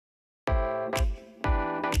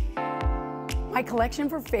My collection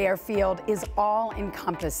for Fairfield is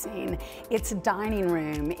all-encompassing. It's dining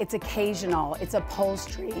room, it's occasional, it's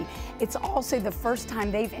upholstery. It's also the first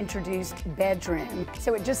time they've introduced bedroom,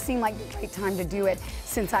 so it just seemed like the right time to do it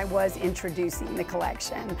since I was introducing the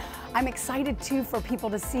collection. I'm excited too for people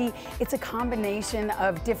to see it's a combination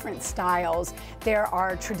of different styles. There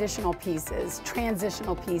are traditional pieces,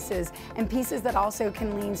 transitional pieces, and pieces that also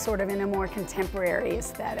can lean sort of in a more contemporary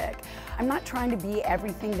aesthetic. I'm not trying to be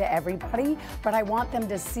everything to everybody, but I want them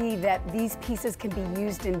to see that these pieces can be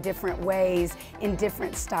used in different ways, in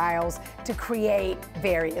different styles, to create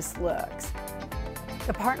various looks.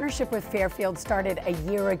 The partnership with Fairfield started a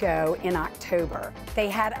year ago in October. They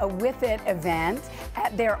had a With It event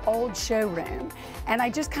at their old showroom, and I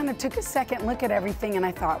just kind of took a second look at everything and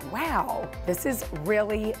I thought, wow, this is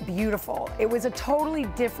really beautiful. It was a totally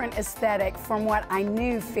different aesthetic from what I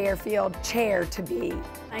knew Fairfield chair to be.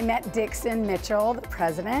 I met Dixon Mitchell, the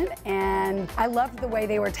president, and I loved the way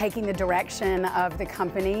they were taking the direction of the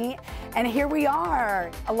company. And here we are.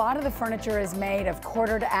 A lot of the furniture is made of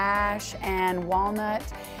quartered ash and walnut,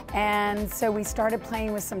 and so we started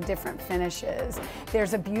playing with some different finishes.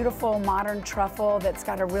 There's a beautiful modern truffle that's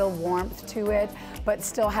got a real warmth to it, but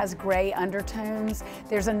still has gray undertones.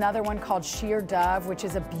 There's another one called Sheer Dove, which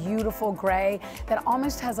is a beautiful gray that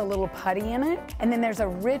almost has a little putty in it. And then there's a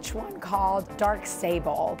rich one called Dark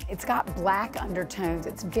Sable. It's got black undertones.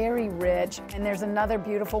 It's very rich. And there's another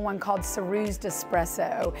beautiful one called Cerused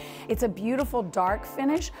Espresso. It's a beautiful dark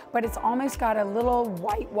finish, but it's almost got a little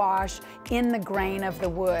whitewash in the grain of the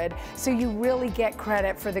wood. So you really get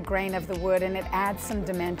credit for the grain of the wood, and it adds some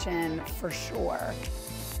dimension for sure.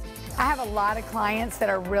 I have a lot of clients that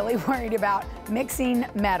are really worried about mixing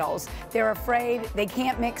metals. They're afraid they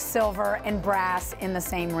can't mix silver and brass in the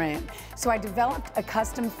same room. So I developed a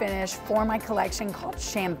custom finish for my collection called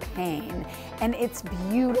Champagne, and it's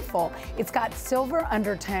beautiful. It's got silver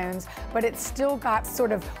undertones, but it's still got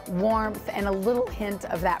sort of warmth and a little hint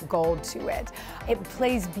of that gold to it. It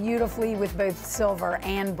plays beautifully with both silver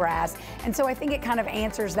and brass, and so I think it kind of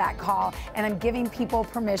answers that call, and I'm giving people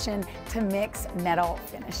permission to mix metal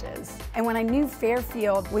finishes. And when I knew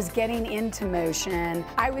Fairfield was getting into motion,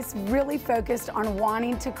 I was really focused on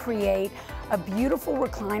wanting to create a beautiful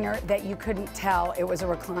recliner that you couldn't tell it was a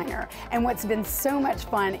recliner. And what's been so much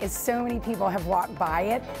fun is so many people have walked by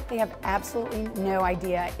it, they have absolutely no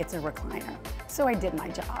idea it's a recliner. So I did my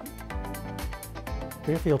job.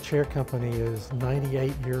 Fairfield Chair Company is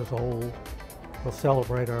 98 years old. We'll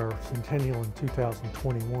celebrate our centennial in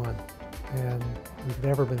 2021. And we've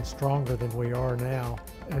never been stronger than we are now,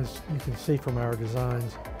 as you can see from our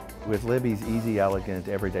designs. With Libby's easy, elegant,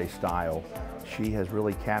 everyday style, she has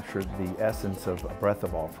really captured the essence of a breadth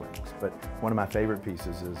of offerings. But one of my favorite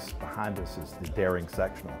pieces is behind us is the Daring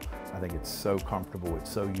sectional. I think it's so comfortable, it's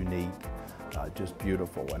so unique, just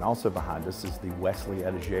beautiful. And also behind us is the Wesley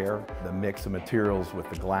Etagere, the mix of materials with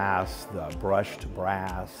the glass, the brushed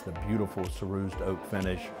brass, the beautiful cerused oak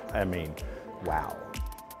finish. I mean, wow.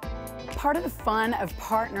 Part of the fun of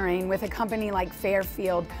partnering with a company like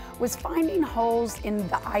Fairfield was finding holes in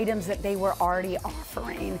the items that they were already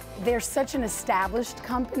offering. They're such an established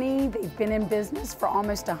company. They've been in business for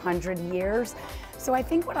almost 100 years. So I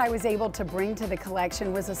think what I was able to bring to the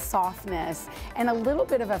collection was a softness and a little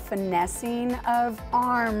bit of a finessing of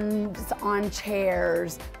arms on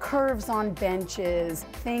chairs, curves on benches,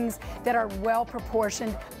 things that are well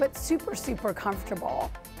proportioned but super, super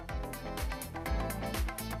comfortable.